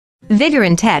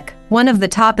Vigor & Tech, one of the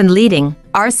top and leading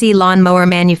RC lawnmower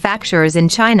manufacturers in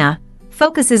China,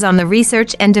 focuses on the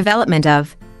research and development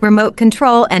of remote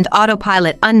control and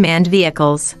autopilot unmanned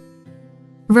vehicles.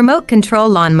 Remote control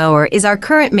lawnmower is our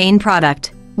current main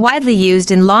product, widely used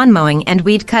in lawn mowing and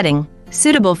weed cutting,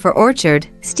 suitable for orchard,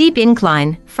 steep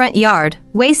incline, front yard,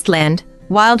 wasteland,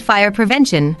 wildfire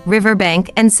prevention, riverbank,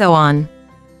 and so on.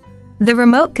 The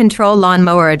remote control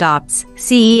lawnmower adopts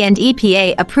CE and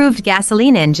EPA approved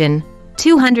gasoline engine,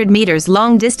 200 meters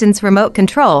long distance remote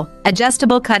control,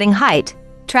 adjustable cutting height,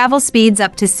 travel speeds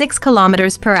up to 6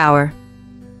 kilometers per hour.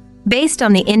 Based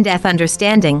on the in-depth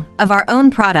understanding of our own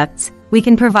products, we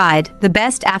can provide the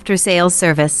best after-sales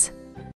service.